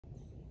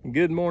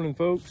Good morning,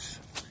 folks.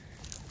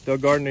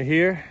 Doug Gardner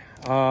here.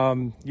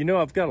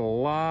 I've got a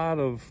lot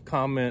of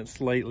comments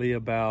lately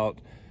about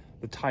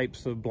the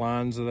types of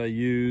blinds that I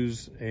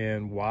use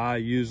and why I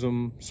use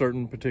them,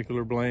 certain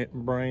particular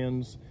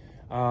brands.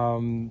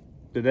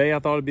 Today I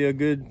thought it'd be a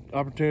good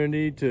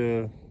opportunity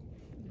to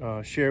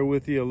share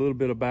with you a little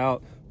bit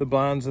about the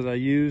blinds that I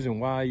use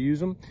and why I use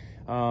them.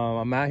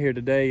 I'm out here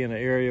today in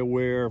an area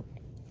where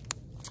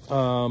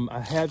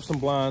I had some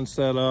blinds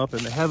set up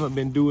and they haven't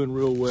been doing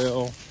real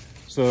well.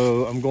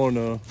 So I'm going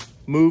to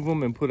move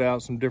them and put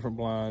out some different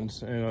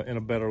blinds in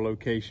a better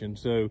location.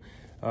 So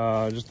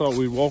I just thought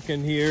we'd walk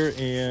in here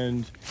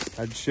and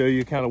I'd show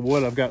you kind of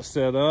what I've got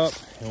set up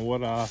and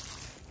what I,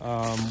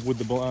 with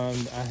the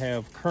blind I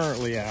have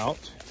currently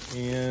out.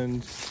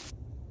 And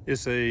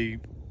it's a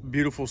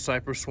beautiful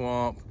cypress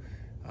swamp.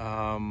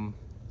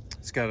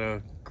 It's got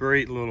a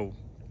great little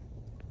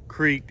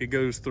creek that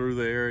goes through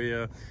the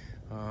area.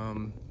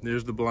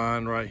 There's the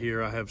blind right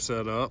here I have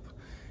set up.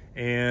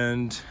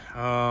 And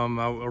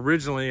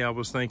originally I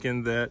was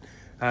thinking that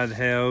I'd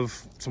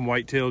have some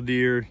white-tailed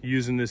deer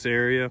using this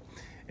area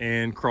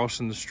and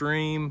crossing the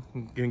stream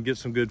and get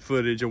some good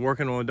footage. I'm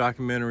working on a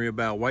documentary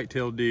about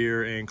white-tailed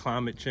deer and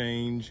climate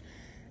change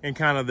and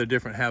kind of the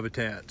different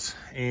habitats.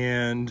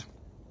 And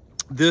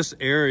this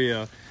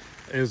area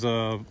is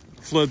a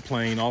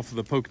floodplain off of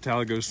the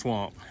Pocataligo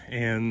swamp,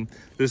 and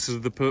this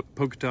is the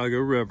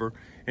Pocataligo River,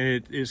 and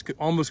it is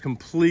almost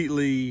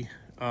completely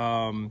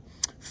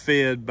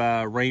fed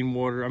by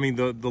rainwater. I mean,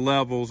 the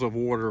levels of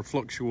water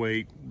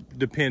fluctuate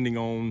depending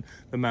on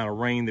the amount of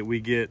rain that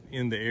we get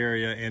in the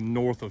area and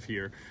north of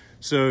here.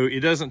 So it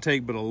doesn't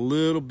take but a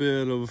little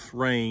bit of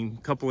rain,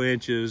 a couple of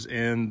inches,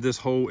 and this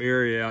whole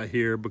area out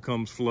here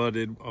becomes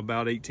flooded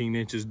about 18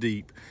 inches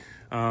deep.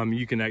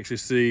 You can actually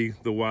see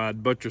the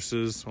wide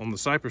buttresses on the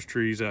cypress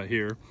trees out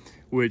here,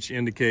 which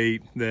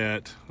indicate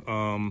that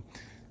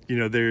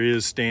there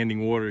is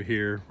standing water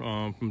here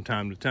from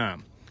time to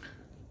time.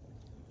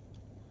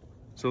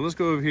 So let's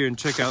go over here and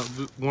check out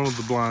one of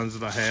the blinds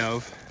that I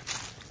have,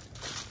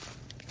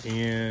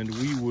 and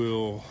we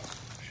will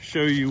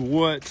show you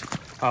what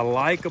I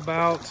like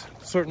about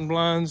certain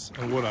blinds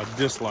and what I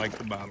dislike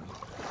about them.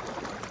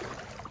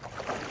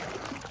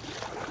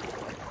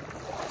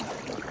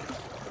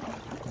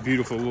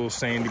 Beautiful little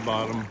sandy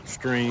bottom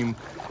stream.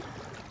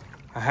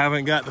 I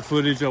haven't got the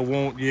footage I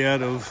want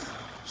yet of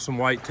some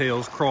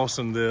whitetails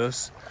crossing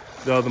this.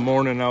 The other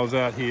morning I was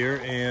out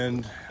here,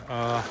 and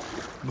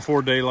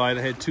before daylight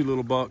I had two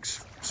little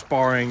bucks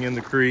sparring in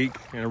the creek,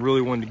 and I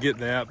really wanted to get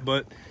that,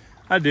 but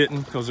I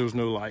didn't because there was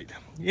no light.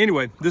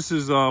 Anyway, this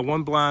is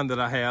one blind that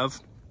I have,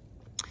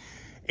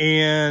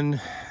 and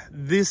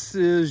this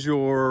is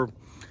your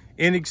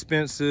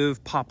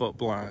inexpensive pop-up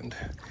blind,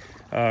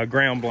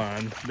 ground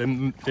blind.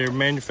 They're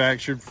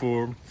manufactured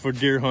for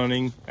deer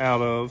hunting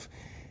out of,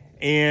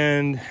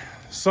 and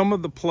some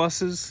of the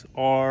pluses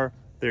are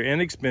they're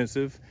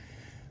inexpensive,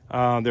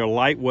 they're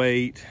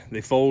lightweight,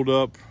 they fold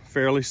up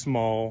fairly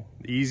small,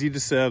 easy to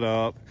set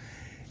up,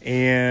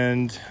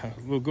 and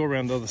we'll go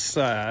around the other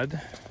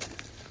side.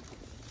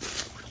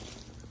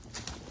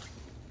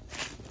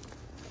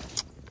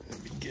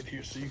 Let me get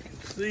here so you can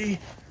see.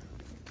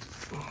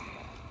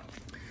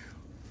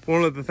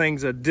 One of the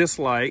things I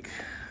dislike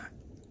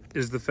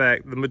is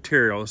the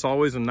material. It's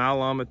always a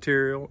nylon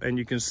material, and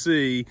you can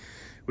see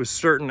with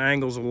certain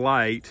angles of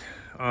light,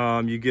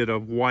 you get a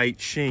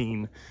white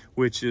sheen,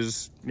 which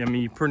is,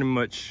 you pretty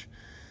much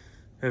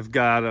have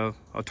got a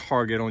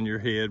target on your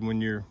head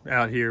when you're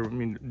out here.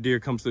 Deer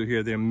comes through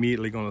here, they're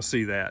immediately gonna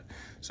see that.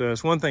 So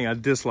that's one thing I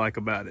dislike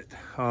about it.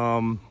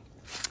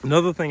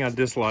 Another thing I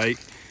dislike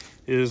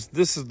is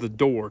this is the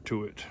door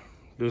to it,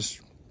 this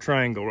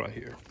triangle right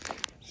here.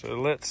 So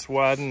let's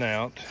widen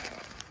out.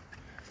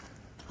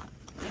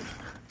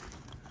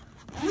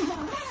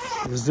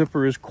 The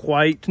zipper is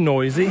quite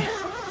noisy.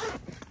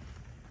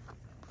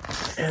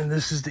 And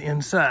this is the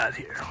inside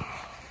here.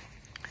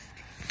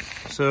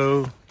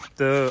 So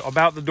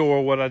about the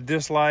door, what I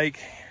dislike,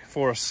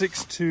 for a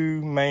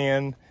 6'2"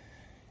 man,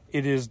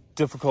 it is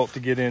difficult to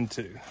get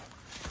into.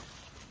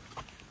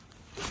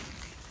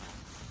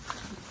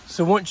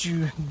 So once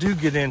you do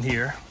get in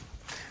here,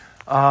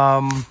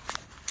 the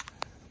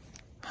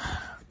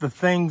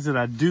things that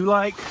I do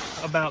like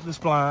about this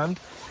blind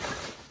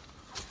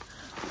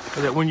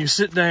are that when you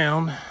sit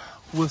down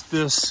with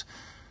this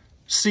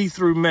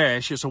see-through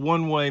mesh, it's a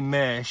one-way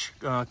mesh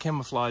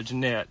camouflage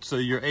net, so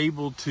you're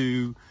able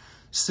to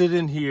sit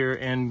in here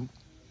and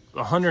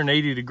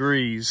 180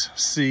 degrees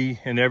see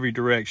in every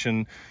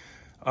direction.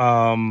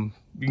 You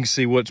can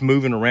see what's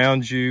moving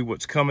around you,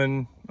 what's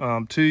coming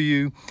to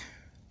you,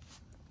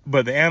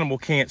 but the animal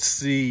can't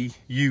see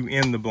you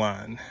in the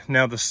blind.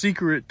 Now, the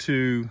secret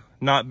to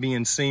not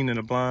being seen in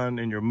a blind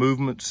and your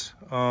movements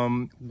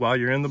while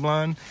you're in the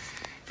blind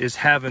is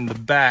having the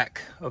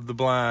back of the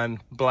blind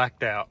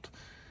blacked out.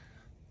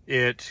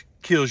 It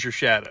kills your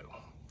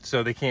shadow,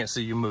 so they can't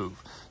see you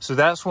move. So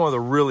that's one of the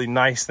really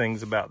nice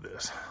things about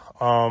this.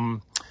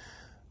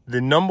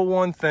 The number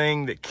one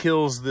thing that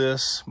kills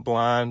this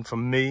blind for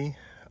me,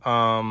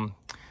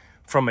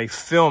 from a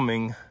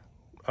filming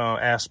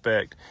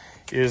aspect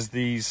is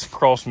these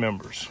cross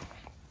members.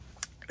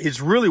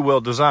 It's really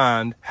well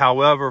designed.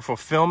 However, for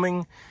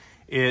filming,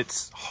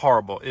 it's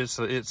horrible. It's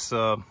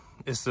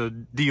a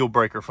deal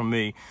breaker for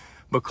me,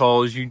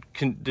 because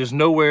there's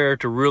nowhere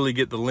to really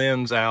get the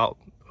lens out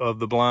of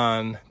the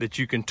blind that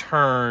you can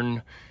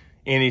turn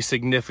any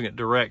significant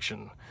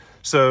direction.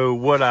 So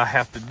what I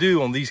have to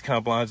do on these kind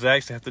of blinds is I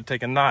actually have to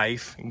take a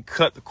knife and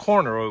cut the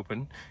corner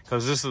open,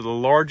 because this is the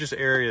largest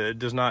area that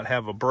does not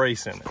have a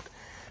brace in it.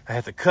 I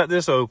have to cut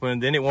this open,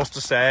 then it wants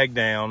to sag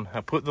down.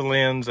 I put the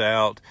lens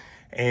out,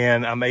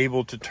 and I'm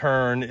able to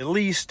turn at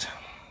least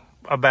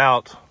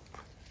about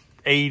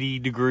 80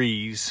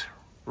 degrees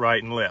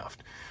right and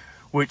left,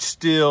 which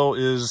still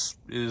is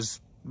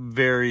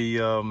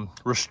very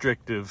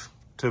restrictive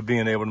to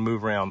being able to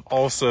move around.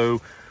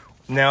 Also,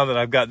 now that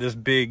I've got this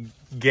big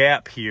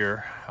gap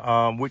here,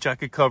 which I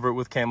could cover it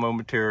with camo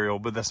material,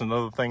 but that's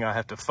another thing I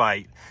have to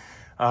fight.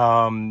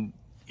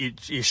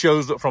 It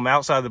shows up from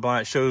outside the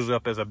blind, it shows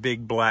up as a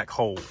big black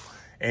hole.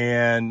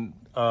 And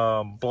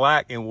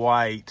black and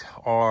white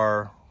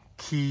are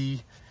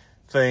key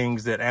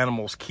things that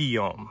animals key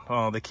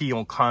on. They key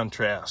on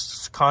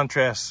contrast.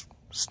 Contrast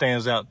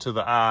stands out to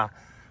the eye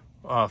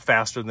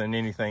faster than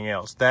anything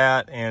else.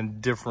 That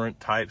and different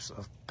types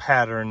of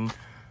pattern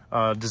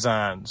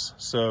designs.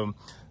 So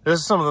this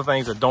is some of the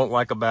things I don't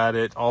like about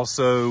it.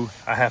 Also,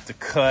 I have to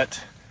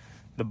cut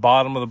the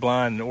bottom of the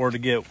blind in order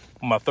to get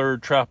my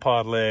third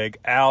tripod leg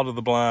out of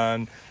the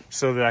blind,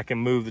 so that I can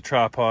move the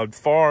tripod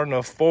far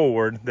enough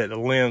forward that the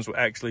lens will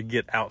actually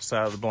get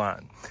outside of the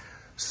blind.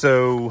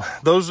 So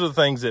those are the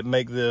things that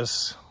make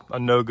this a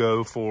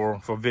no-go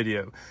for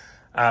video.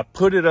 I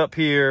put it up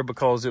here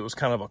because it was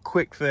kind of a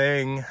quick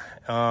thing.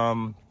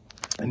 I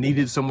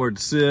needed somewhere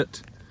to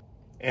sit,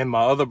 and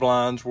my other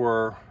blinds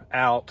were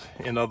out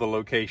in other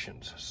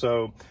locations.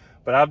 So,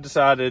 but I've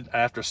decided,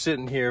 after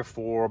sitting here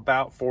for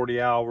about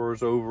 40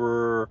 hours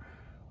over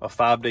a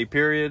 5-day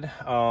period,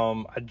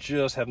 I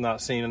just have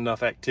not seen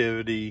enough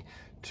activity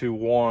to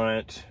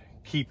warrant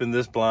keeping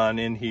this blind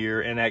in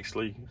here and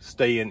actually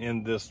staying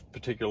in this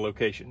particular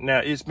location. Now,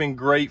 it's been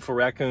great for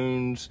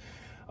raccoons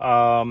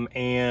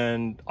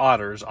and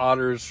otters.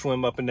 Otters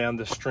swim up and down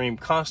the stream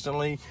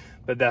constantly,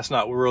 but that's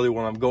not really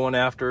what I'm going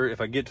after.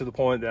 If I get to the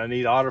point that I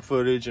need otter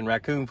footage and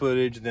raccoon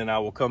footage, then I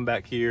will come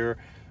back here,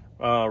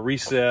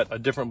 reset a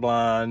different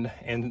blind,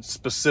 and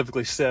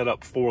specifically set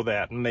up for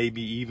that, and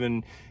maybe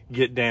even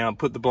get down,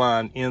 put the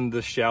blind in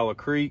the shallow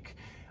creek,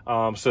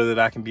 so that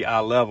I can be eye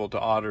level to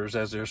otters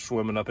as they're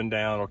swimming up and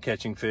down or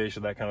catching fish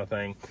or that kind of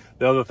thing.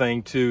 The other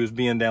thing too is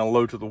being down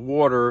low to the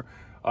water.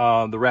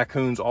 The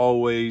raccoons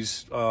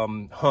always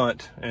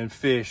hunt and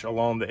fish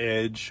along the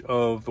edge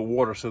of the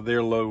water, so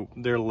they're low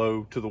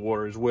to the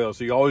water as well.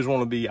 So you always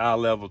want to be eye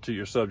level to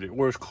your subject,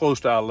 or as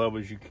close to eye level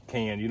as you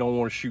can. You don't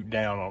want to shoot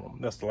down on them.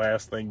 That's the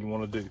last thing you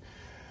want to do.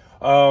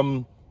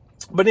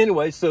 But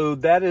anyway, so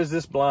that is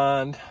this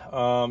blind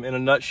in a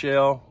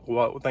nutshell.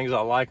 What things I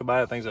like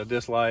about it, things I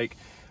dislike.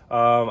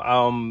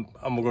 I'm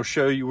going to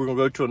show you, we're going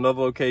to go to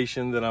another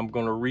location that I'm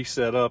going to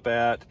reset up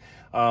at.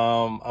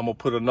 I'm going to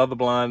put another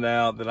blind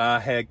out that I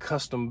had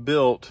custom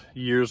built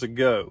years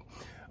ago.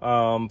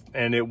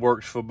 And it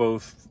works for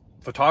both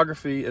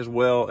photography as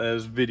well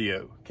as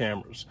video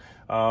cameras.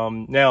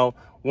 Now,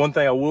 one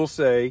thing I will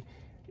say,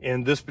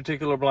 in this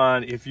particular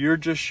blind, if you're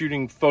just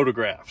shooting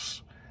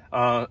photographs,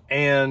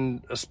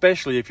 and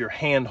especially if you're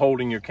hand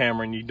holding your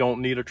camera and you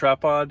don't need a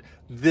tripod,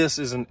 this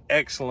is an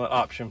excellent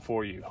option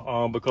for you,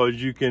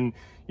 because you can,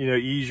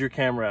 ease your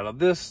camera out of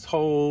this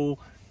hole,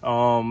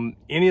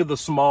 any of the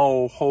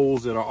small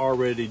holes that are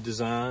already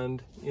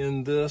designed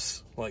in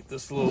this, like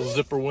this little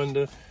zipper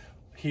window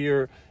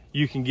here,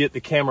 you can get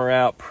the camera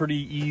out pretty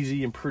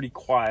easy and pretty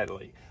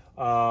quietly.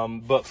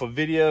 But for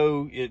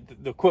video,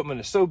 the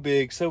equipment is so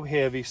big, so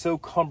heavy, so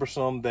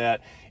cumbersome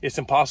that it's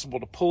impossible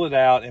to pull it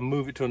out and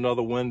move it to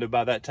another window.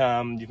 By that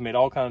time, you've made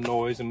all kind of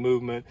noise and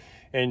movement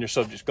and your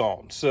subject's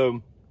gone.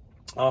 So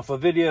for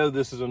video,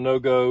 this is a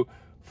no-go.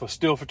 For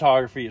still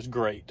photography, it's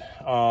great.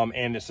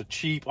 And it's a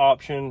cheap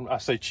option. I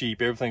say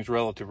cheap, everything's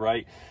relative,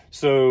 right?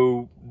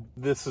 So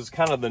this is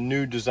kind of the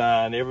new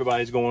design.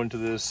 Everybody's going to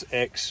this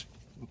X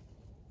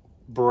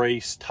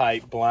brace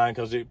type blind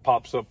because it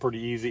pops up pretty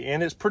easy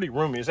and it's pretty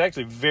roomy. It's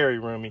actually very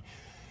roomy.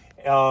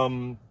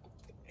 And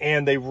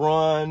they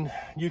run,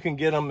 you can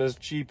get them as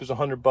cheap as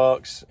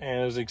 $100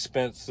 and as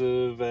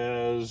expensive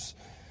as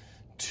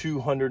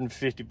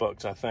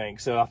 $250, I think.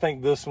 So I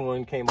think this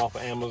one came off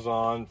of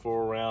Amazon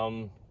for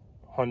around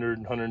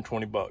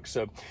 $120.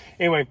 So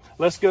anyway,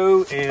 let's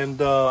go,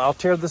 and I'll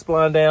tear this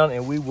blind down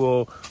and we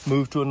will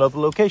move to another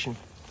location.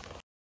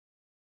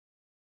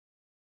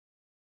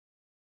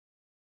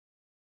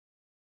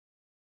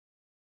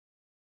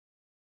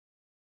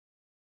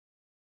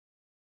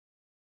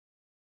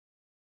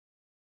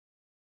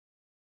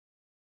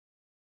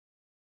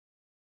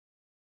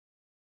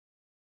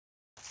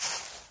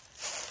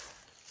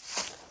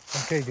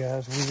 Okay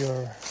guys,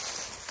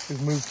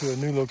 we've moved to a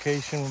new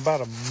location,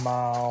 about a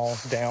mile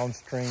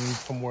downstream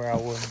from where I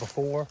was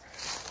before.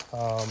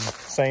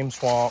 Same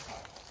swamp,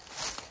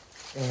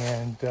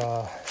 and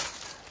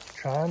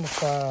trying to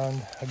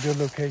find a good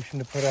location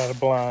to put out a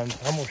blind.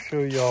 I'm gonna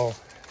show y'all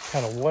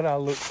kind of what I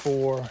look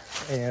for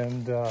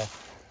and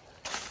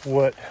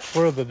what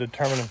are the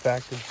determining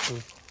factors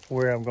of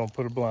where I'm gonna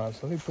put a blind.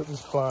 So let me put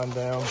this blind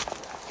down.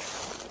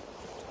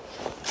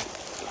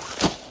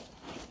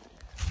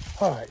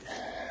 All right.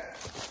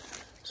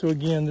 So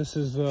again, this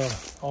is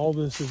all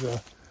this is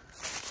a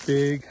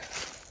big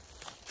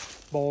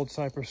bald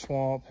cypress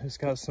swamp. It's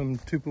got some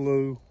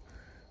Tupelo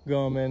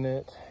gum in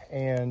it,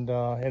 and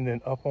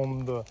then up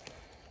on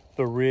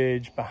the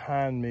ridge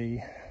behind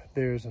me,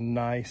 there's a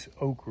nice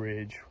oak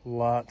ridge.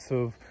 Lots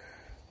of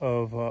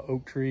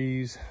oak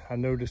trees. I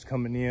noticed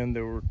coming in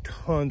there were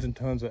tons and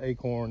tons of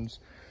acorns,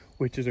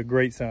 which is a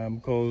great sign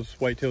because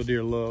white-tailed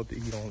deer love to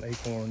eat on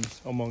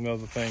acorns, among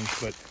other things.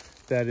 But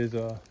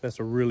that's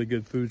a really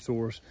good food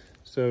source.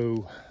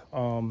 So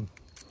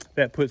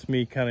that puts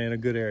me kind of in a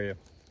good area.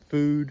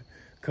 Food,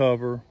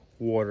 cover,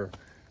 water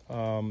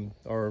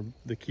are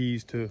the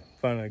keys to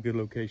finding a good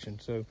location.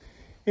 So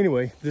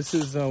anyway, this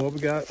is what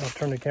we got. I'll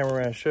turn the camera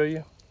around and show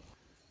you.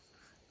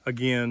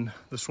 Again,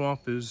 the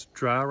swamp is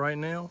dry right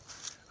now.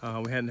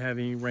 We hadn't had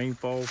any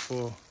rainfall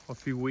for a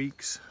few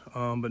weeks,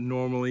 but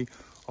normally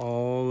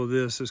all of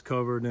this is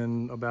covered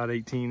in about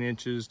 18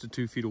 inches to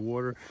 2 feet of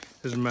water.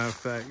 As a matter of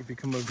fact, if you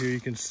come up here, you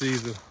can see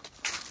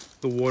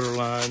the water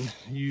line.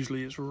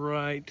 Usually it's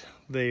right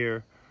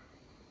there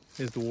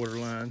is the water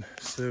line.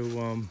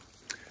 So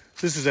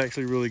this is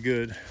actually really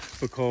good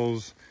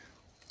because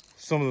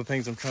some of the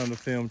things I'm trying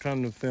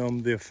to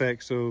film the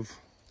effects of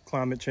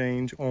climate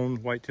change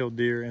on white-tailed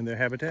deer and their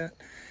habitat.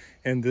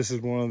 And this is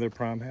one of their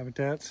prime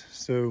habitats.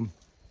 So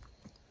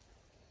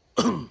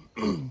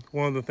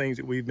one of the things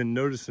that we've been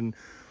noticing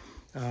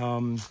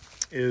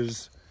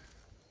is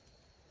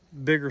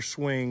bigger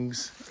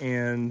swings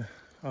and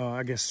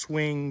I guess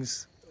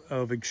swings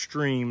of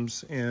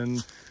extremes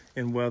in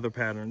weather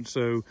patterns.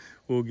 So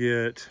we'll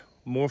get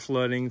more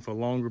flooding for a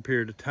longer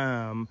period of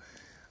time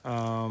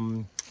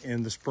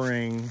in the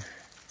spring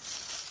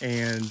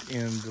and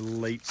in the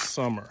late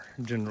summer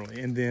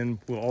generally. And then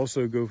we'll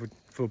also go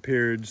for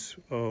periods,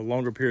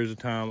 longer periods of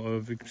time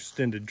of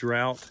extended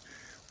drought,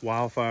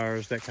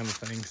 wildfires, that kind of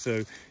thing.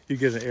 So you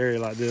get an area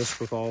like this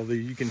with all the,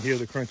 you can hear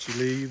the crunchy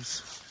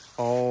leaves,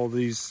 all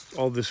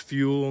this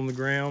fuel on the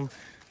ground.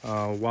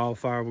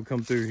 Wildfire will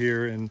come through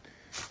here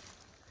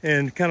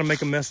and kind of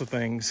make a mess of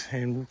things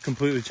and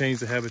completely change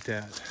the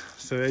habitat.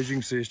 So as you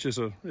can see,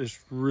 it's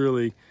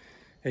really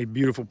a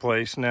beautiful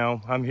place.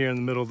 Now I'm here in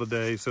the middle of the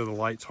day, so the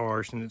light's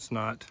harsh and it's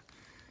not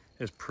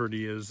as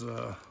pretty as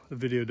the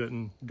video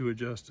doesn't do it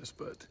justice.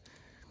 But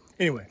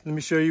anyway, let me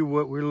show you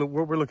what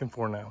we're looking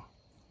for now.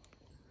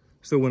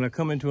 So when I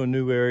come into a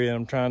new area,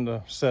 I'm trying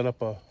to set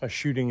up a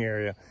shooting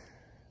area.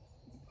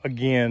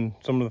 Again,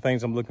 some of the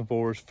things I'm looking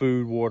for is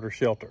food, water,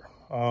 shelter.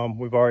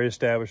 We've already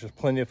established there's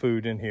plenty of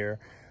food in here.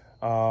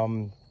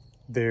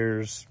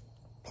 There's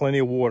plenty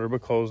of water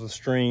because the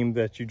stream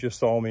that you just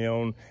saw me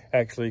on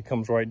actually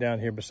comes right down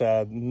here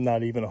beside,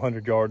 not even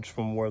 100 yards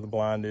from where the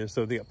blind is.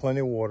 So they got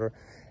plenty of water.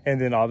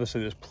 And then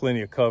obviously there's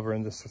plenty of cover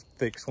in this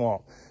thick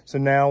swamp. So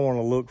now I want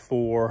to look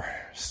for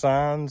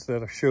signs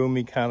that'll show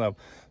me kind of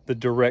the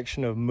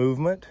direction of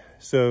movement.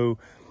 So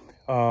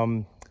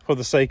for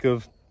the sake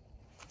of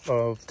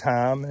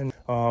time, and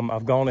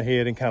I've gone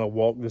ahead and kind of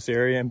walked this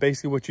area. And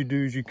basically what you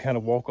do is you kind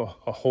of walk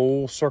a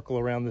whole circle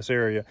around this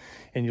area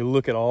and you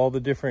look at all the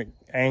different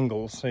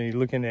angles. So you're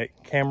looking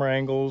at camera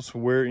angles,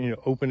 where, you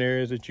know, open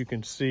areas that you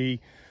can see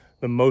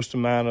the most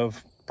amount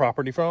of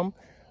property from.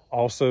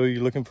 Also,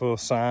 you're looking for a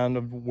sign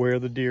of where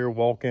the deer are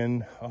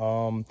walking,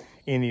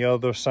 any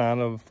other sign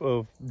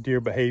of deer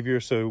behavior.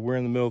 So we're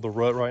in the middle of the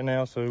rut right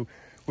now, so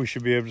we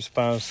should be able to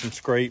find some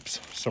scrapes,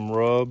 some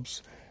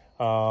rubs,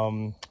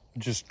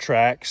 just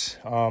tracks.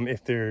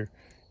 If they're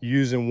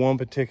using one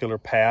particular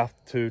path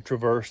to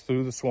traverse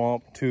through the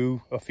swamp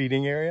to a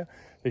feeding area,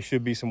 there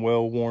should be some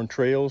well-worn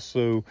trails.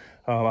 So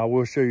I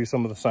will show you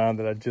some of the sign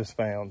that I just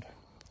found.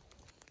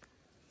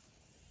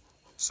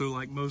 So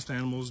like most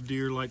animals,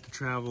 deer like to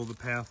travel the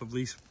path of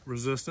least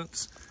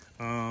resistance.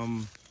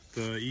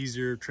 The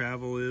easier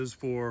travel is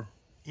for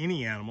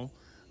any animal,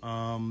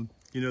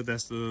 you know,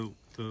 that's the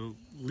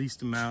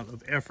least amount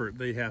of effort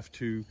they have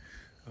to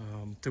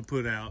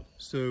put out.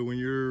 So when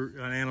you're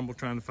an animal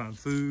trying to find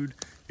food,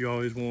 you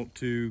always want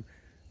to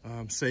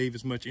save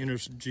as much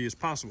energy as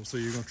possible. So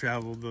you're gonna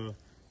travel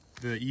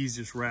the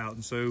easiest route.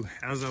 And so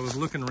as I was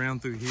looking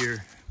around through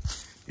here,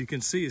 you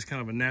can see it's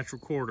kind of a natural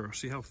corridor.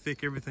 See how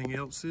thick everything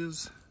else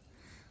is?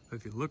 But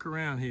if you look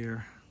around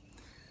here,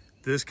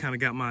 this kind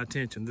of got my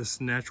attention, this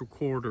natural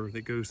corridor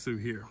that goes through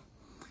here.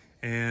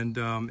 And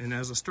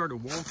as I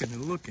started walking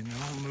and looking,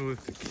 I don't know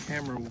if the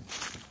camera will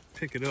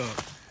pick it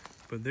up,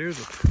 but there's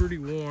a pretty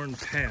worn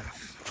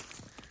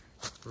path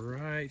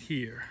right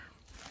here.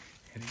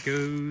 And it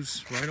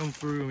goes right on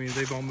through. I mean,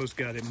 they've almost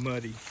got it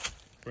muddy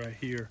right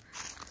here.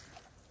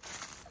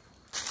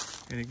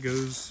 And it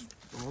goes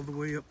all the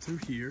way up through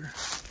here.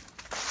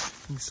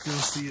 You can still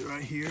see it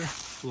right here.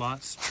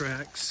 Lots of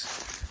tracks.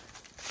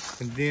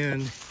 And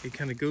then it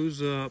kind of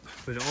goes up,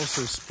 but it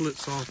also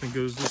splits off and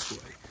goes this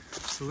way.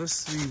 So let's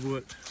see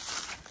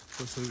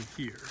what's over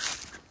here.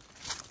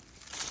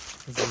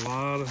 There's a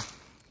lot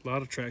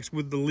of tracks.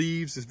 With the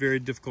leaves, it's very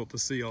difficult to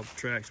see all the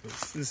tracks, but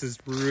this is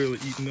really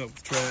eating up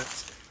the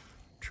tracks.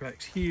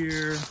 Tracks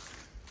here.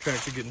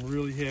 Tracks are getting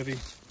really heavy.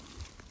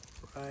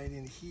 Right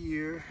in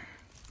here.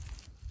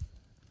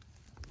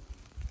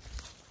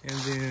 And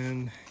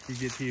then you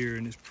get here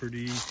and it's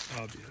pretty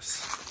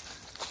obvious.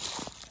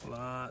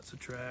 Lots of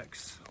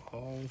tracks.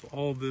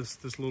 All this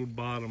little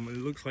bottom, it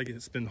looks like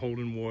it's been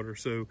holding water.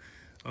 So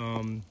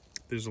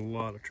there's a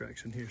lot of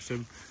tracks in here. So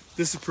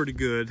this is pretty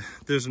good.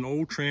 There's an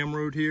old tram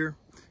road here.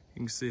 You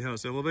can see how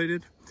it's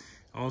elevated.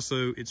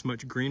 Also, it's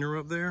much greener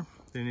up there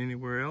than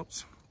anywhere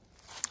else.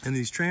 And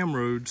these tram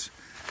roads,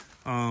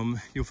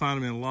 you'll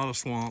find them in a lot of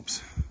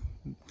swamps.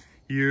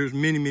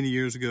 Many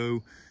years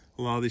ago,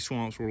 a lot of these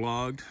swamps were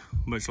logged,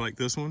 much like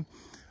this one,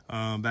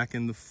 back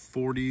in the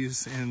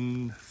 40s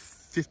and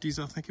 50s,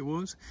 I think it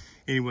was.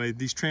 Anyway,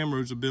 these tram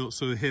roads are built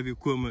so heavy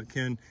equipment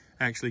can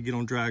actually get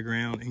on dry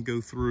ground and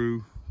go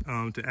through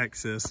to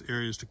access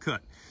areas to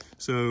cut.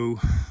 So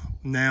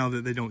now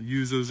that they don't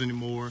use those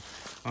anymore,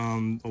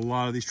 a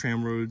lot of these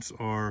tram roads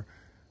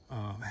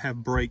have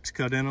breaks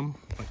cut in them,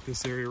 like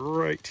this area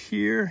right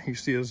here. You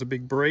see there's a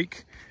big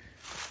break,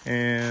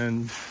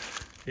 and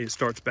it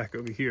starts back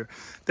over here.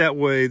 That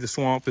way the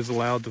swamp is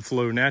allowed to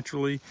flow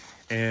naturally,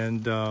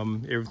 and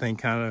everything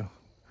kind of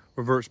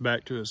reverts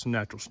back to its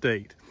natural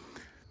state.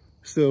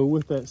 So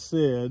with that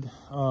said,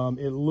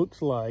 it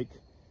looks like,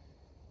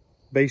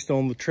 based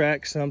on the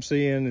tracks I'm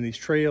seeing and these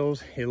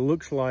trails, it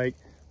looks like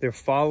they're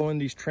following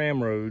these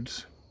tram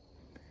roads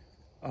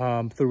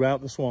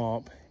throughout the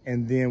swamp,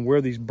 and then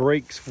where there's a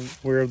break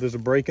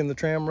in the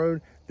tram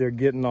road, they're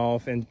getting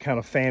off and kind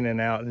of fanning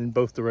out in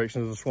both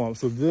directions of the swamp.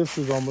 So this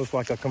is almost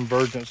like a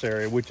convergence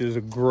area, which is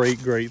a great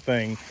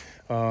thing.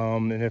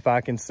 And if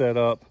I can set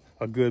up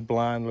a good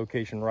blind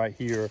location right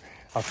here,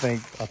 I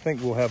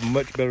think we'll have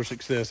much better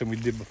success than we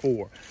did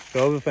before.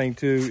 The other thing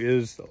too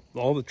is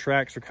all the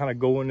tracks are kind of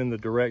going in the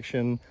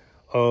direction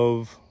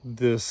of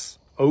this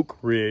oak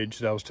ridge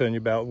that I was telling you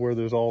about, where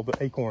there's all the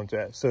acorns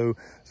at. So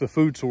it's a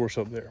food source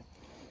up there.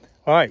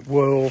 All right,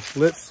 well,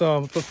 let's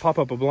pop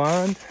up a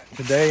blind.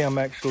 Today I'm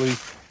actually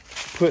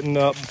putting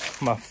up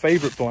my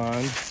favorite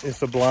blind.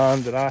 It's a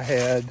blind that I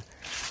had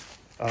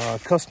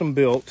custom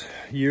built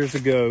years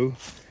ago,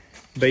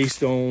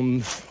 based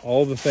on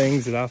all the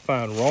things that I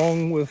find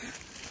wrong with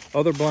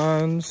other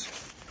blinds,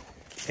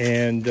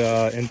 and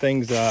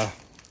things that I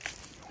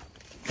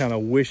kind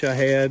of wish I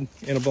had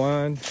in a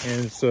blind.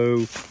 And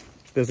so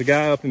there's a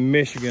guy up in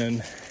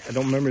Michigan, I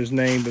don't remember his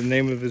name, but the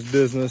name of his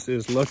business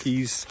is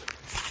Lucky's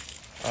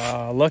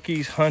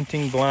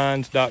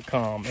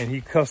HuntingBlinds.com, and he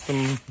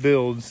custom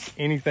builds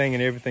anything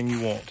and everything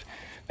you want.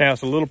 Now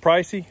it's a little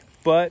pricey,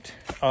 but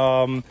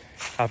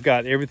I've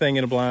got everything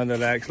in a blind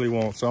that I actually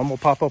want. So I'm gonna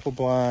pop up a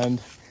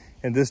blind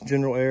in this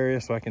general area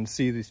so I can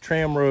see these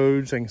tram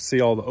roads. I can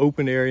see all the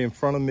open area in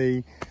front of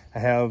me. I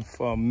have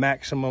a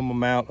maximum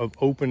amount of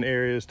open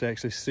areas to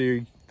actually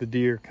see the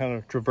deer kind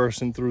of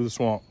traversing through the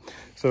swamp.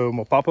 So I'm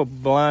gonna pop up a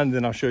blind, and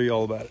then I'll show you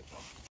all about it.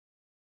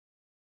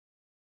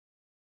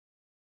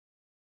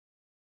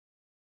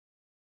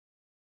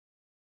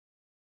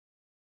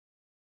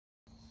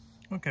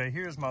 Okay,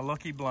 here's my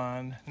lucky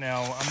blind.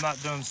 Now, I'm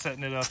not done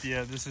setting it up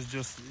yet. This is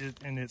just it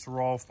in its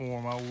raw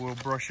form. I will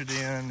brush it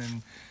in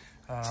and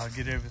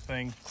get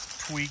everything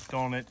tweaked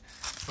on it,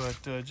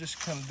 but just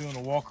kind of doing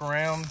a walk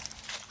around.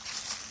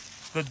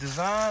 The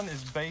design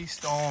is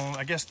based on,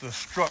 I guess the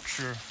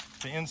structure,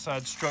 the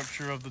inside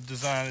structure of the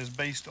design is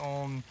based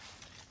on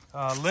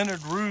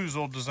Leonard Rue's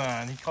old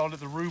design. He called it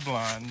the Rue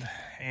blind,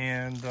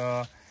 and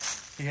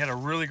he had a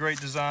really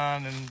great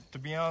design, and to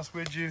be honest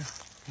with you,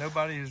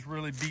 nobody has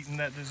really beaten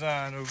that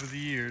design over the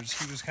years.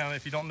 He was kind of,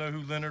 if you don't know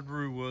who Leonard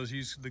Rue was,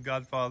 he's the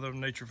godfather of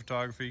nature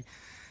photography.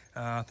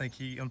 I think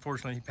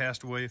unfortunately, he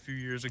passed away a few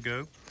years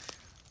ago.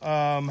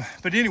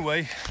 But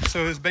anyway,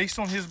 so it's based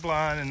on his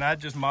blind, and I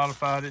just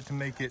modified it to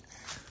make it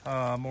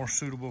more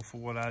suitable for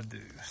what I do.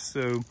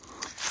 So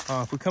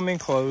if we come in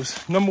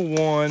close, number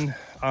one,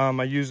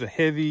 I use a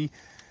heavy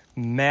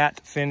matte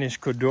finish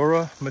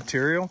Cordura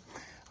material.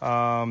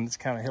 It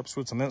kind of helps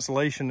with some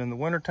insulation in the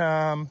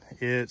wintertime.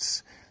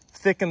 It's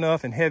thick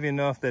enough and heavy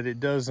enough that it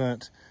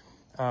doesn't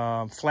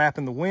flap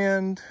in the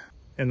wind.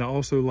 And I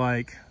also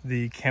like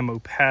the camo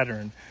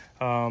pattern.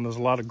 There's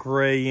a lot of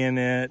gray in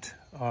it,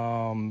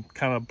 kind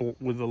of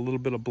with a little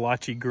bit of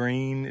blotchy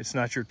green. It's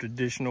not your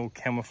traditional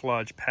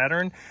camouflage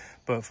pattern,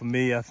 but for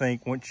me, I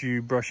think once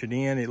you brush it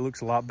in, it looks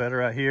a lot better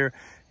out here.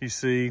 You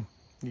see,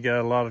 you got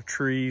a lot of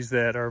trees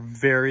that are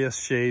various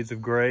shades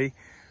of gray,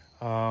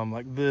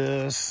 like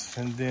this,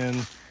 and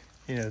then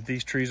you know,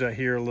 these trees out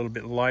here are a little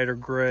bit lighter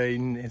gray,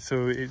 and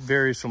so it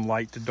varies from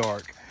light to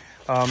dark.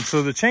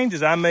 So the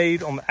changes I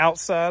made on the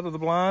outside of the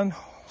blind,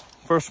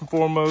 first and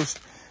foremost,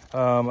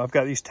 I've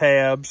got these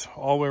tabs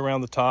all the way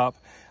around the top.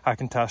 I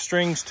can tie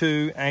strings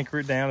to, anchor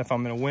it down if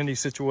I'm in a windy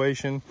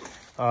situation.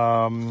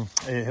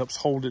 It helps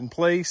hold it in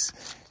place.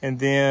 And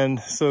then,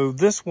 so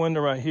this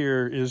window right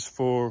here is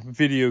for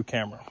video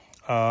camera.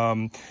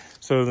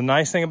 So the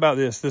nice thing about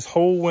this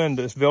whole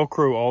window is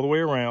Velcro all the way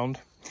around,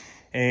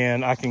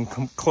 and I can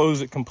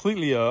close it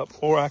completely up,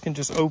 or I can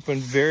just open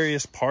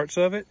various parts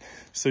of it.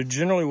 So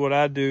generally what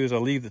I do is I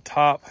leave the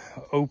top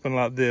open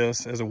like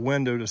this as a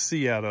window to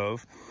see out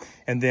of.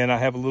 And then I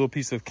have a little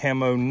piece of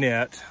camo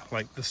net,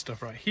 like this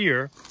stuff right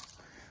here,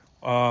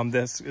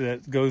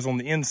 that goes on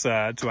the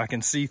inside so I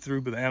can see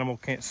through, but the animal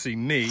can't see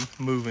me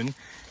moving.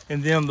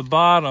 And then the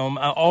bottom,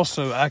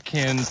 I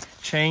can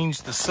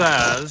change the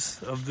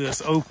size of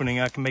this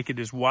opening. I can make it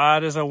as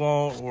wide as I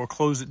want or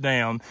close it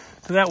down.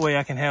 So that way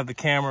I can have the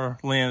camera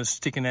lens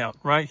sticking out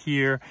right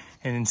here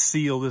and then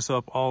seal this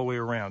up all the way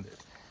around it.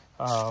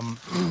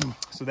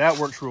 So that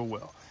works real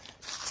well.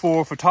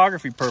 For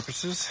photography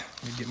purposes,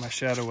 let me get my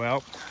shadow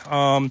out.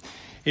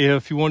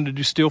 If you wanted to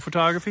do still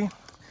photography,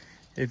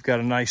 it's got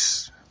a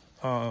nice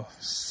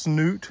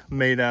snoot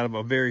made out of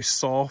a very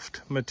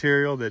soft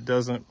material that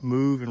doesn't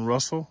move and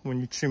rustle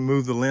when you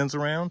move the lens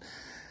around.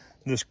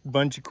 This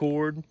bungee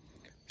cord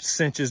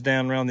cinches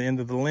down around the end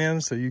of the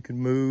lens so you can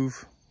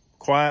move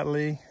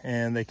quietly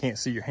and they can't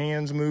see your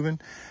hands moving.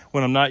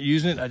 When I'm not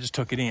using it, I just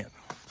tuck it in.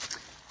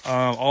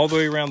 All the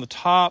way around the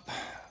top,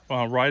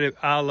 right at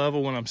eye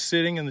level when I'm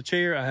sitting in the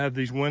chair, I have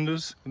these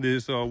windows,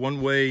 these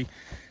one-way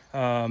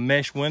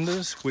mesh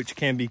windows, which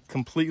can be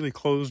completely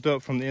closed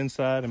up from the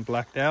inside and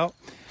blacked out.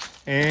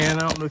 And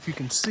I don't know if you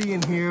can see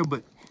in here,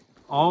 but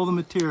all the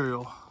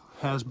material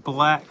has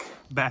black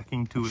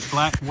backing to it,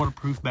 black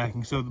waterproof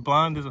backing. So the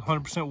blind is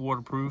 100%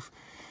 waterproof.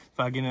 If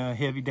I get a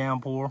heavy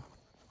downpour,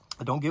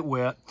 I don't get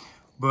wet.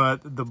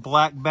 But the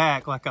black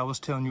back, like I was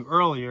telling you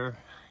earlier,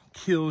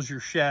 kills your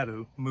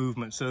shadow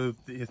movement. So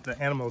if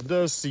the animal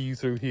does see you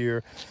through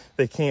here,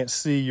 they can't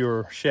see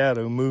your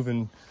shadow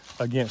moving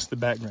against the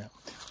background.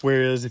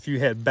 Whereas if you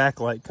had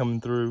backlight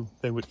coming through,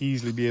 they would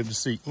easily be able to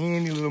see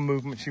any little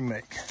movements you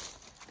make.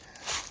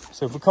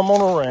 So if we come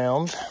on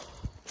around,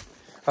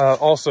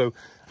 also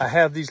I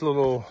have these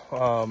little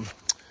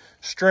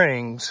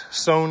strings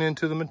sewn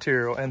into the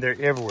material, and they're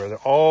everywhere. They're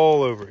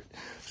all over it.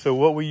 So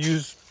what we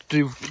use to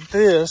do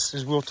this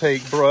is we'll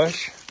take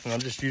brush, and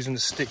I'm just using the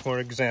stick for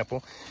an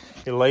example.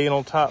 You lay it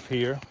on top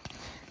here,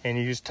 and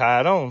you just tie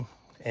it on,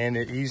 and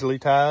it easily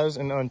ties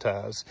and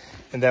unties.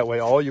 And that way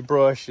all your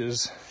brush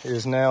is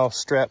now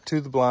strapped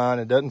to the blind.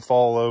 It doesn't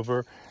fall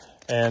over,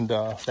 and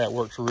that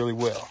works really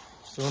well.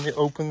 So let me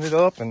open it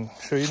up and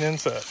show you the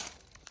inside.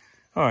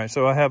 All right,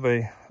 so I have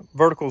a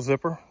vertical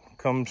zipper,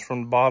 comes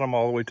from the bottom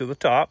all the way to the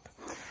top.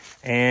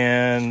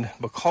 And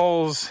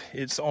because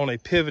it's on a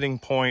pivoting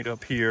point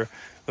up here,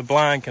 the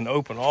blind can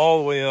open all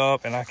the way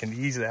up, and I can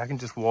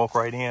just walk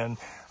right in.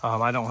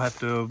 I don't have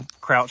to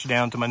crouch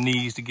down to my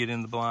knees to get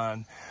in the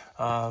blind.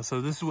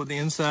 So this is what the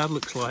inside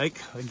looks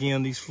like.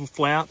 Again, these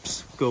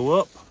flaps go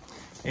up,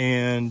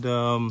 and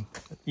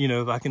you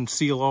know, I can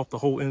seal off the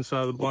whole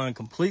inside of the blind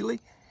completely.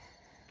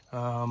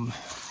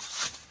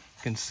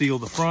 Can seal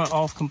the front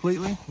off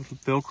completely with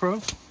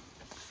Velcro,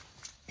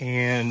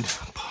 and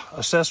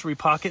accessory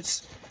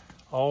pockets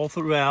all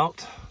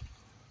throughout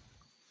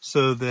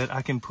so that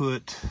I can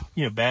put,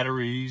 you know,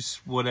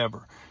 batteries,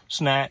 whatever,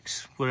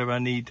 snacks, whatever I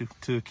need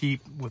to keep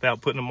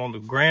without putting them on the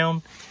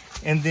ground.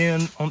 And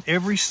then on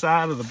every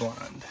side of the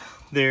blind,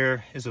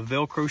 there is a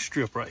Velcro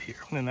strip right here.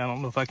 And I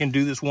don't know if I can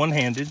do this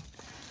one-handed.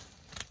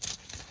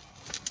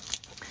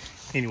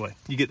 Anyway,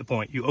 you get the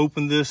point. You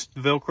open this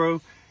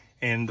Velcro,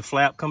 and the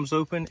flap comes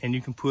open, and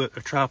you can put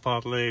a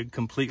tripod leg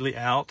completely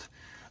out,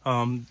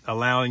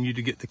 allowing you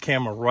to get the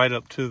camera right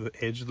up to the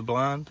edge of the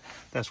blind.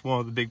 That's one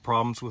of the big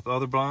problems with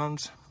other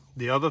blinds.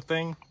 The other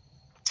thing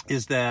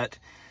is that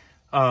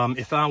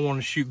if I want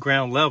to shoot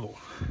ground level,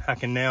 I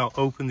can now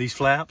open these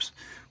flaps,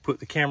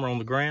 put the camera on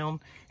the ground,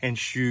 and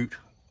shoot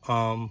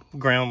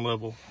ground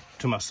level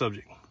to my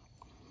subject.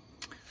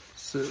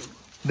 So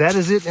that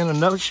is it in a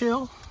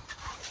nutshell.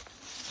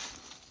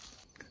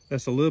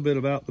 That's a little bit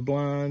about the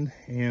blind.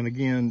 And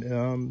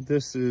again,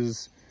 this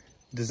is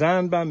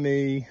designed by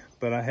me,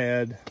 but I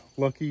had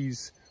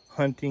Lucky's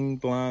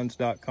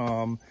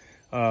huntingblinds.com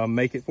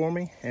make it for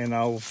me, and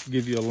I'll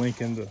give you a link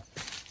in the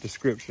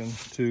description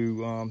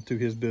to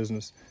his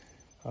business.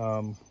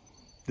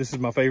 This is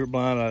my favorite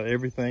blind out of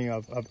everything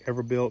I've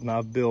ever built, and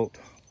I've built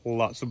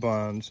lots of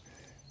blinds.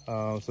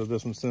 So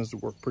this one seems to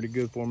work pretty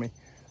good for me.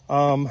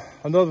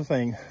 Another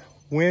thing,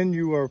 when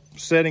you are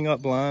setting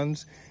up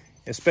blinds,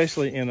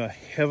 especially in a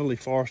heavily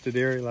forested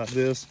area like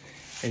this,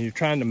 and you're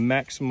trying to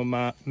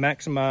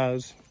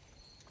maximize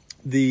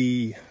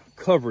the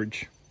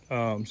coverage,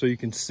 so you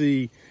can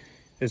see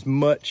as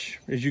much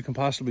as you can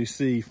possibly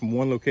see from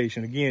one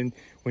location. Again,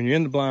 when you're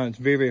in the blind, it's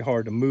very, very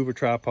hard to move a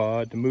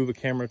tripod, to move a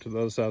camera to the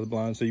other side of the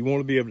blind. So you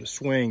want to be able to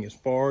swing as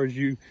far as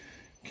you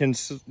can,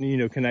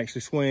 can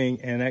actually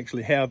swing and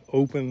actually have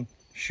open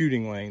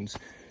shooting lanes.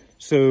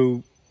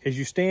 So as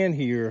you stand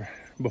here,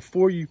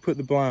 before you put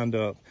the blind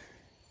up,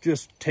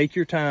 just take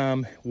your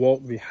time,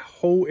 walk the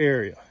whole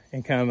area,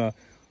 and kind of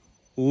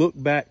look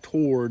back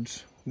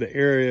towards the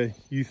area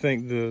you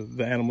think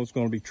the animal is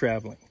going to be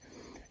traveling,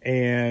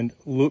 and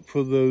look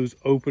for those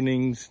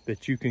openings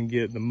that you can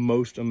get the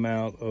most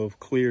amount of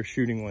clear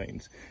shooting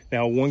lanes.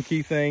 Now, one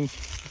key thing,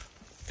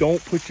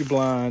 don't put your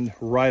blind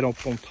right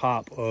up on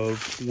top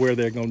of where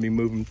they're going to be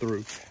moving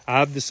through.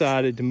 I've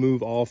decided to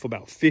move off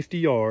about 50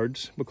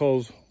 yards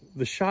because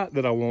the shot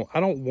that I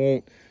don't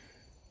want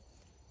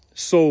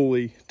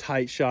solely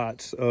tight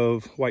shots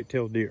of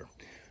white-tailed deer.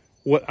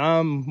 What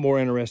I'm more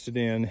interested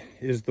in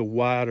is the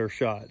wider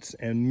shots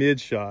and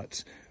mid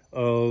shots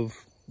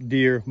of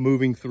deer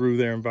moving through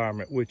their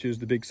environment, which is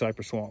the big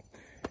cypress swamp.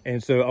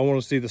 And so I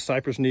want to see the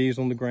cypress knees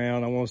on the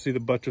ground. I want to see the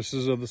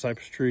buttresses of the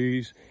cypress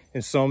trees.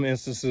 In some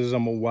instances,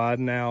 I'm gonna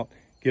widen out,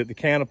 get the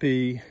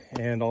canopy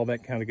and all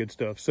that kind of good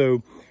stuff.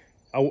 So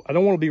I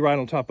don't want to be right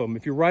on top of them.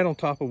 If you're right on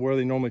top of where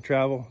they normally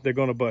travel, they're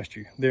going to bust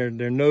you. Their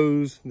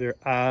nose, their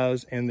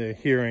eyes, and their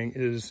hearing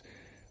is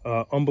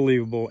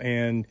unbelievable.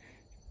 And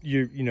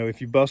you know,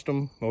 if you bust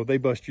them, or they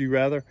bust you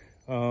rather,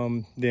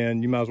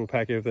 then you might as well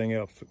pack everything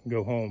else and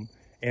go home.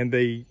 And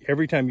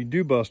every time you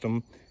do bust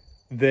them,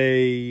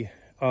 they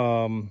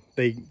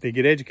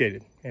get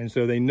educated, and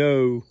so they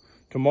know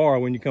tomorrow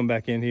when you come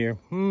back in here,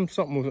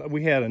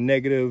 we had a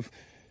negative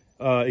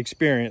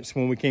experience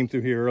when we came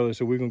through here earlier,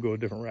 so we're gonna go a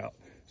different route.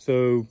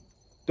 So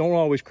don't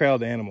always crowd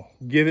the animal.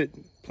 Give it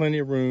plenty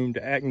of room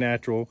to act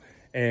natural,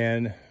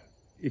 and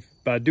if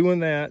by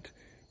doing that,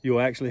 you'll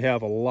actually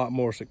have a lot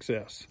more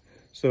success.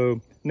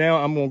 So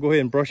now I'm gonna go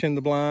ahead and brush in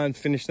the blind,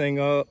 finish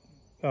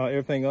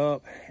everything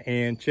up,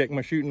 and check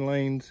my shooting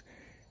lanes,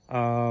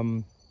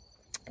 and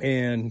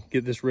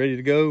get this ready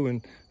to go.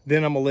 And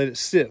then I'm gonna let it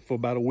sit for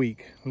about a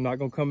week. I'm not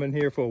gonna come in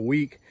here for a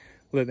week,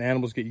 let the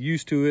animals get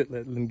used to it,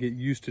 let them get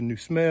used to new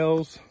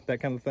smells, that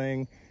kind of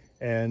thing.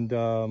 And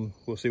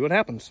we'll see what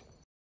happens.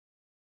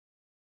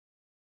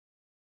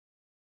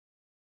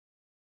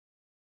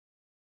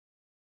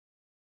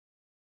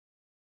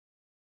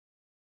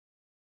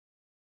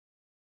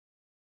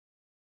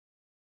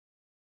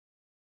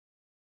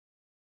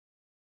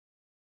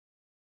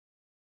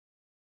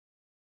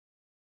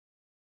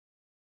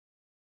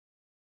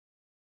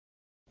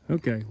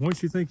 Okay,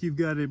 once you think you've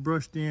got it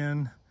brushed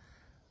in,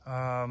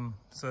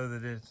 so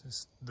that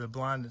the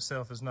blind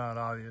itself is not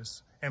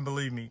obvious. And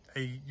believe me,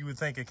 you would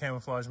think a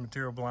camouflage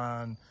material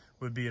blind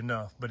would be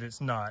enough, but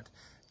it's not.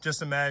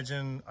 Just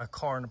imagine a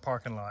car in a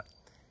parking lot.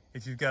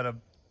 If you've got a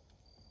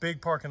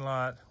big parking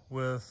lot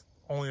with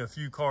only a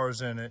few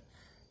cars in it,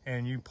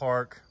 and you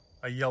park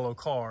a yellow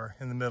car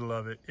in the middle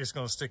of it, it's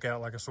gonna stick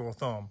out like a sore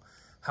thumb.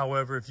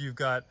 However, if you've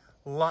got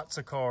lots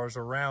of cars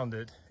around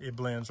it, it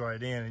blends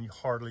right in and you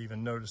hardly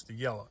even notice the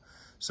yellow.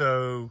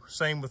 So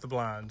same with the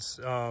blinds.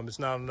 It's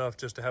not enough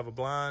just to have a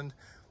blind.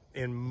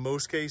 In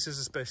most cases,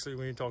 especially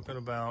when you're talking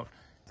about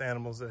the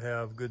animals that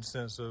have good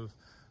sense of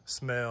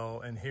smell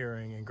and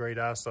hearing and great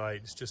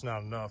eyesight, it's just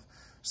not enough.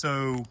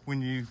 So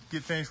when you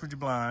get finished with your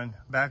blind,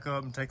 back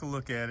up and take a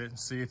look at it and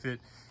see if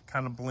it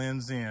kind of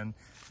blends in.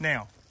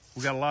 Now,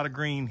 we got a lot of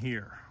green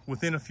here.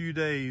 Within a few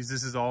days,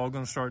 this is all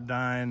gonna start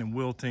dying and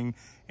wilting,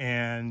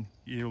 and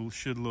it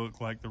should look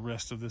like the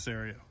rest of this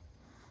area.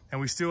 And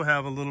we still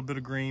have a little bit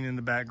of green in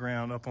the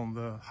background up on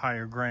the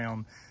higher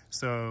ground,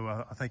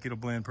 so I think it'll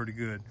blend pretty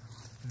good.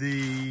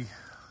 The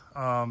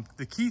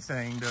key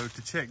thing, though,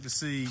 to check to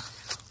see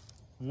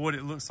what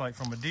it looks like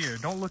from a deer,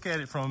 don't look at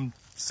it from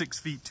 6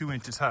 feet 2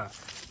 inches high.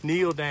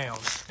 Kneel down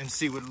and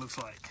see what it looks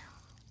like.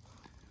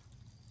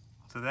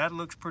 So that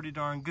looks pretty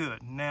darn good.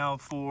 Now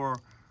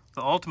for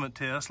the ultimate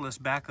test, let's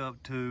back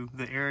up to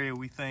the area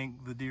we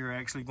think the deer are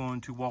actually going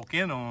to walk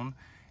in on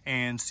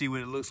and see what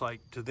it looks like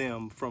to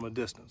them from a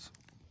distance.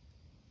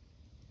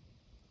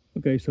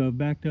 Okay, so I've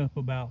backed up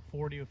about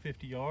 40 or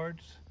 50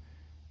 yards,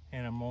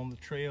 and I'm on the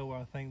trail where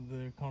I think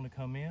they're going to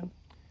come in,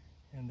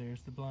 and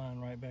there's the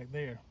blind right back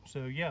there.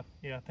 So yeah,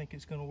 I think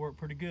it's going to work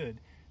pretty good,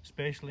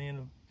 especially in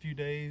a few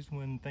days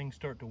when things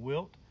start to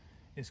wilt.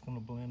 It's going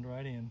to blend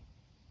right in.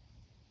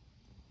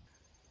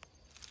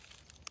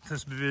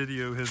 This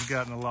video has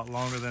gotten a lot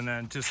longer than I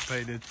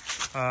anticipated.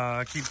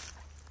 I keep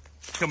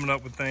coming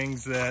up with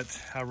things that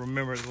I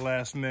remember at the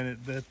last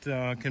minute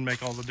that can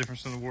make all the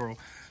difference in the world.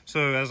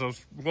 So as I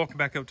was walking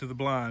back up to the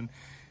blind,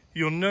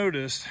 you'll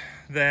notice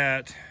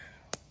that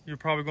you're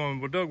probably going,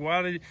 well, Doug,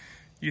 why did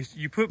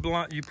you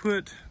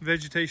put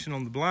vegetation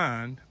on the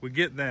blind? We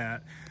get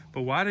that,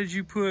 but why did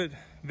you put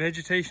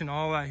vegetation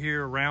all out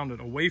here around it,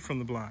 away from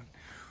the blind?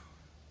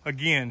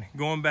 Again,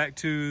 going back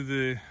to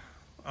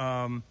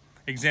the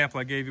example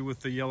I gave you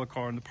with the yellow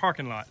car in the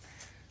parking lot.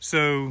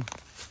 So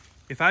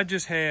if I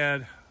just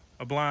had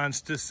a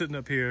blind just sitting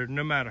up here,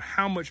 no matter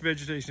how much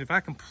vegetation, if I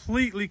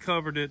completely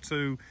covered it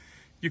so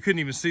you couldn't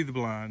even see the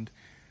blind,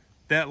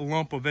 that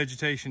lump of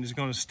vegetation is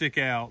going to stick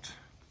out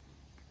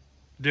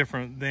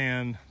different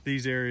than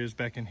these areas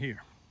back in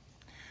here.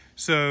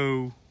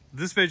 So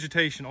this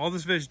vegetation, all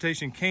this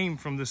vegetation came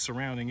from this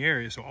surrounding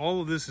area. So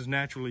all of this is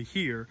naturally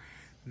here.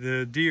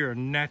 The deer are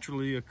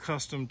naturally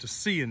accustomed to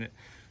seeing it.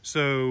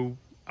 So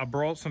I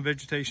brought some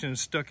vegetation and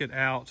stuck it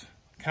out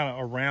kind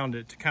of around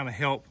it to kind of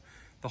help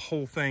the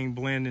whole thing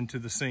blend into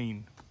the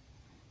scene.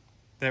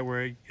 That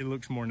way it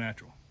looks more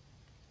natural.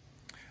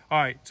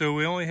 All right, so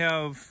we only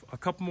have a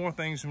couple more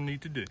things we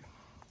need to do.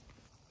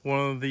 One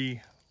of the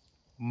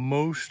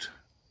most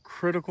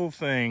critical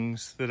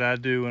things that I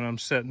do when I'm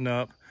setting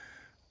up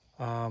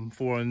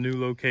for a new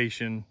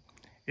location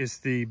is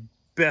the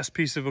best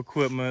piece of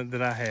equipment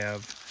that I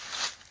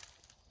have.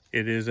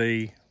 It is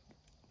a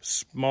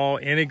small,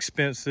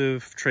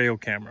 inexpensive trail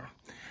camera.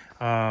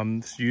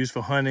 It's used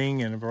for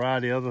hunting and a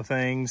variety of other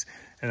things.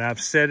 And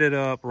I've set it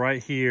up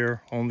right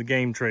here on the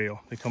game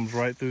trail. It comes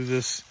right through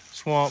this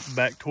swamp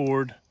back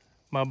toward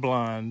my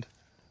blind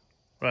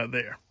right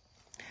there.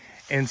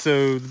 And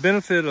so the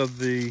benefit of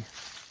the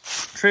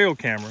trail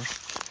camera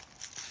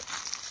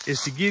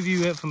is to give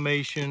you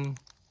information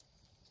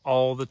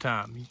all the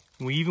time.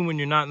 Even when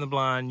you're not in the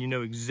blind, you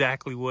know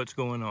exactly what's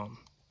going on.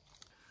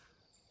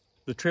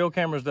 The trail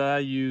cameras that I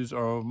use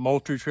are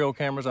Moultrie trail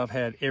cameras. I've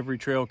had every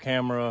trail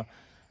camera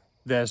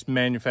that's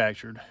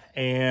manufactured,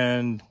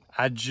 and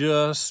I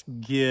just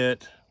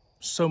get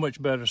so much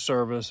better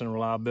service and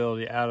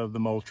reliability out of the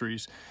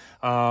Moultries.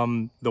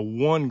 The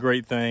one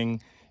great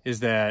thing is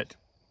that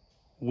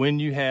when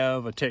you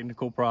have a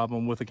technical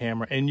problem with a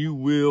camera, and you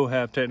will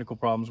have technical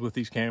problems with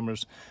these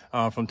cameras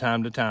from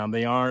time to time,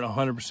 they aren't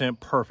 100%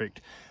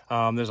 perfect.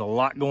 There's a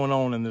lot going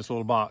on in this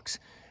little box.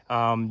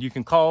 You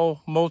can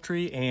call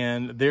Moultrie,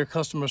 and their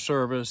customer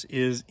service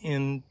is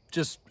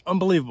just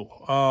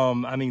unbelievable.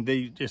 I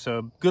mean, it's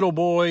a good old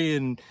boy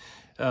in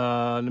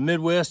the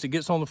Midwest that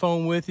gets on the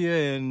phone with you,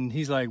 and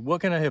he's like,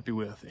 what can I help you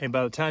with? And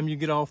by the time you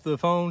get off the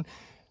phone,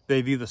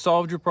 they've either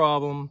solved your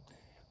problem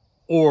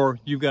or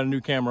you've got a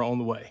new camera on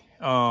the way.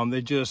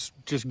 They're just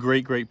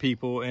great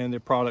people, and their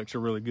products are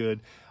really good.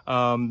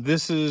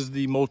 This is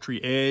the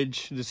Moultrie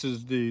Edge. This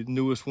is the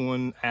newest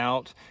one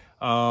out.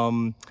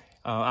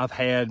 I've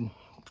had,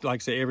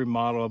 like I say, every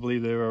model I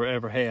believe they've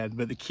ever had.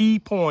 But the key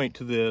point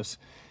to this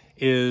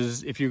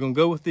is, if you're going to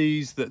go with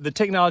these, the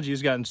technology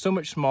has gotten so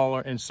much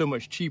smaller and so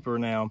much cheaper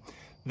now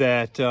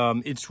that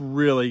it's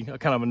really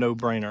kind of a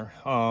no-brainer.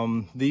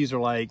 These are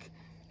like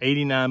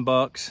 89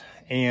 bucks,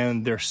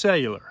 and they're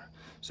cellular.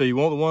 So you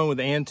want the one with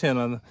the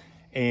antenna,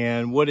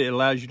 and what it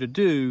allows you to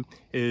do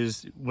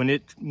is when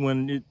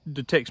it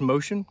detects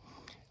motion,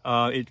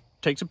 it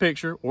takes a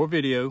picture or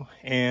video,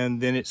 and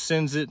then it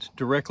sends it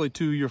directly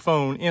to your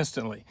phone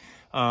instantly.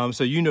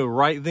 So you know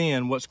right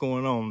then what's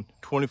going on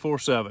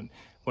 24/7.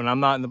 When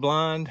I'm not in the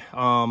blind,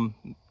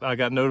 I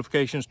got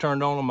notifications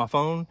turned on my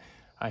phone.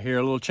 I hear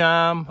a little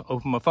chime,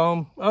 open my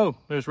phone. Oh,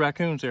 there's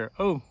raccoons there.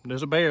 Oh,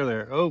 there's a bear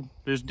there. Oh,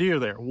 there's deer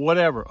there,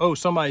 whatever. Oh,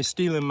 somebody's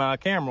stealing my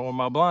camera or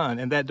my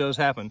blind, and that does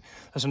happen.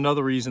 That's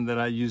another reason that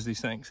I use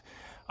these things.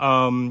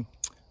 The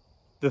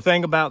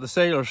thing about the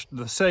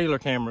cellular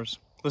cameras,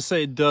 let's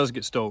say it does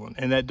get stolen,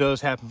 and that does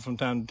happen from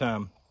time to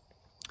time.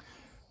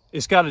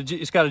 It's got a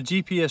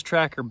GPS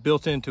tracker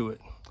built into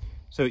it.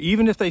 So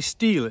even if they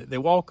steal it, they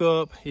walk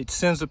up, it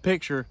sends a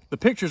picture, the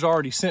picture's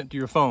already sent to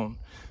your phone.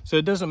 So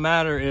it doesn't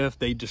matter if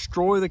they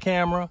destroy the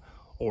camera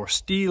or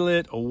steal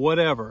it or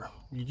whatever,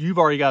 you've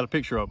already got a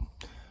picture of them.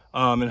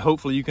 And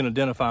hopefully you can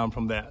identify them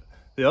from that.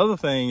 The other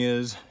thing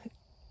is,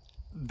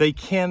 they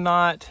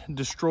cannot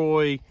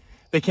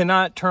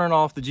turn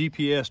off the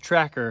GPS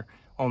tracker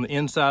on the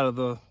inside of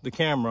the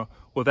camera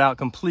without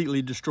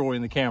completely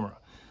destroying the camera.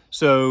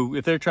 So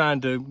if they're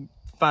trying to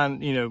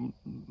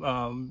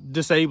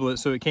disable it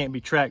so it can't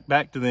be tracked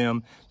back to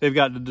them, they've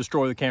got to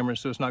destroy the camera,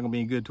 so it's not going to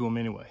be good to them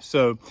anyway.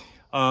 So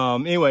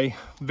anyway,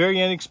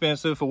 very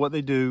inexpensive for what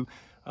they do.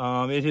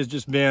 It has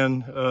just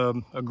been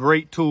a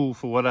great tool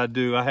for what I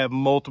do. I have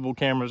multiple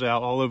cameras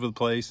out all over the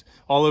place,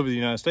 all over the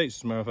United States,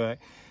 as a matter of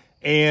fact.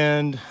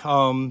 And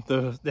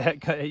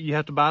you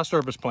have to buy a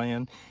service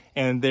plan,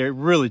 and they're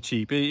really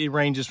cheap. It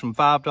ranges from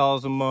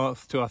 $5 a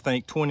month to, I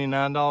think,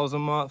 $29 a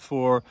month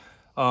for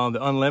the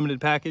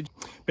unlimited package.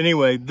 But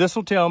anyway, this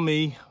will tell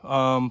me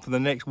for the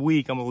next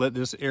week. I'm gonna let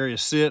this area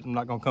sit. I'm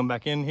not gonna come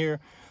back in here.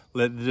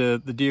 Let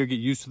the deer get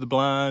used to the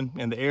blind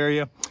and the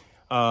area.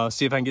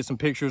 See if I can get some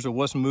pictures of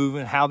what's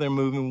moving, how they're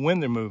moving, when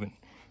they're moving,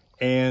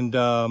 and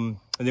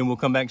then we'll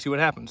come back and see what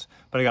happens.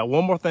 But I got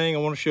one more thing I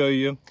want to show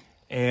you,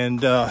 and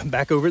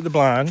back over at the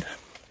blind.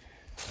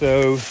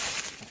 So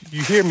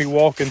you hear me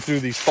walking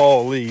through these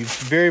fall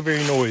leaves, very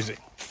noisy.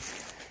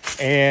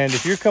 And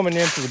if you're coming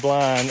into the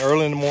blind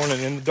early in the morning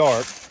in the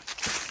dark,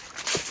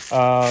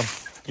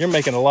 you're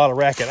making a lot of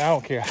racket. I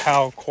don't care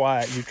how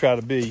quiet you try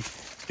to be.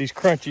 These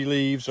crunchy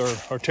leaves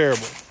are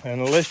terrible.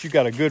 And unless you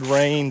got a good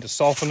rain to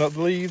soften up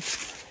the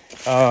leaves,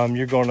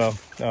 you're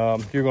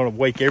gonna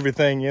wake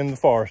everything in the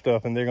forest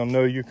up, and they're gonna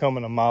know you're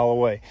coming a mile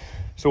away.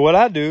 So what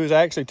I do is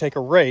I actually take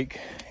a rake,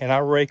 and I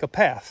rake a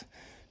path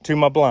to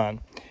my blind.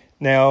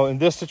 Now in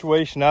this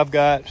situation, I've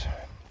got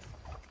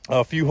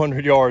a few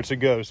hundred yards to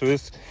go. So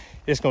it's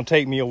going to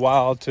take me a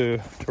while to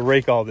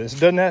rake all this. It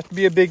doesn't have to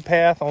be a big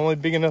path, only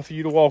big enough for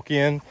you to walk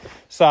in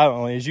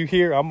silently. As you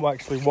hear, I'm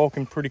actually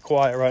walking pretty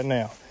quiet right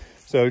now.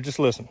 So just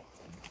listen.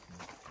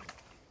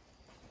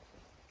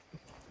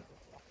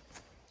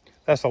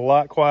 That's a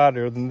lot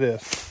quieter than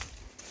this.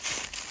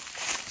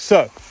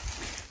 So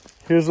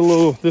here's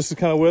this is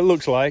kind of what it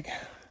looks like.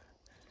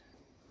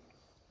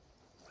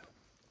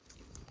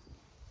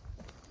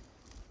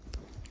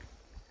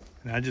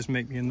 And I just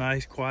make me a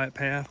nice quiet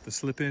path to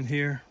slip in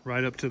here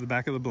right up to the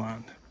back of the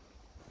blind.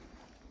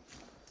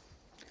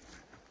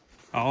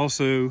 I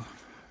also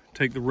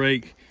take the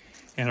rake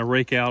and I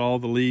rake out all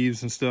the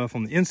leaves and stuff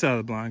on the inside of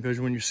the blind, because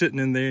when you're sitting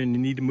in there and you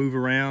need to move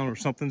around or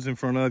something's in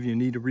front of you, you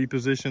need to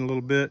reposition a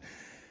little bit,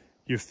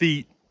 your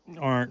feet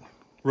aren't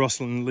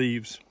rustling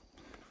leaves.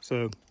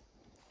 So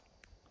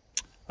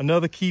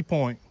another key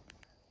point.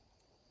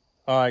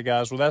 All right,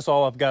 guys, well, that's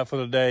all I've got for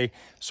today.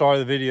 Sorry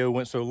the video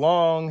went so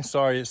long.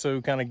 Sorry it's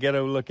so kind of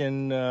ghetto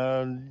looking,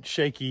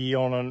 shaky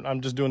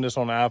I'm just doing this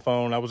on the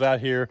iPhone. I was out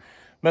here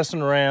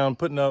messing around,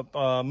 putting up,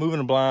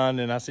 moving a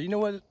blind, and I said, you know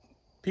what?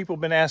 People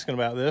have been asking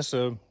about this,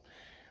 so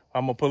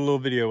I'm gonna put a little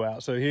video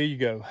out. So here you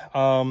go.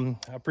 I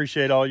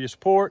appreciate all your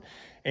support,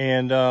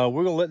 and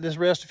we're gonna let this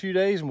rest a few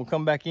days and we'll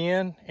come back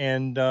in,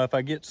 and if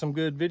I get some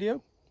good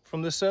video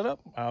from this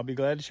setup, I'll be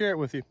glad to share it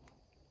with you.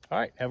 All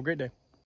right, have a great day.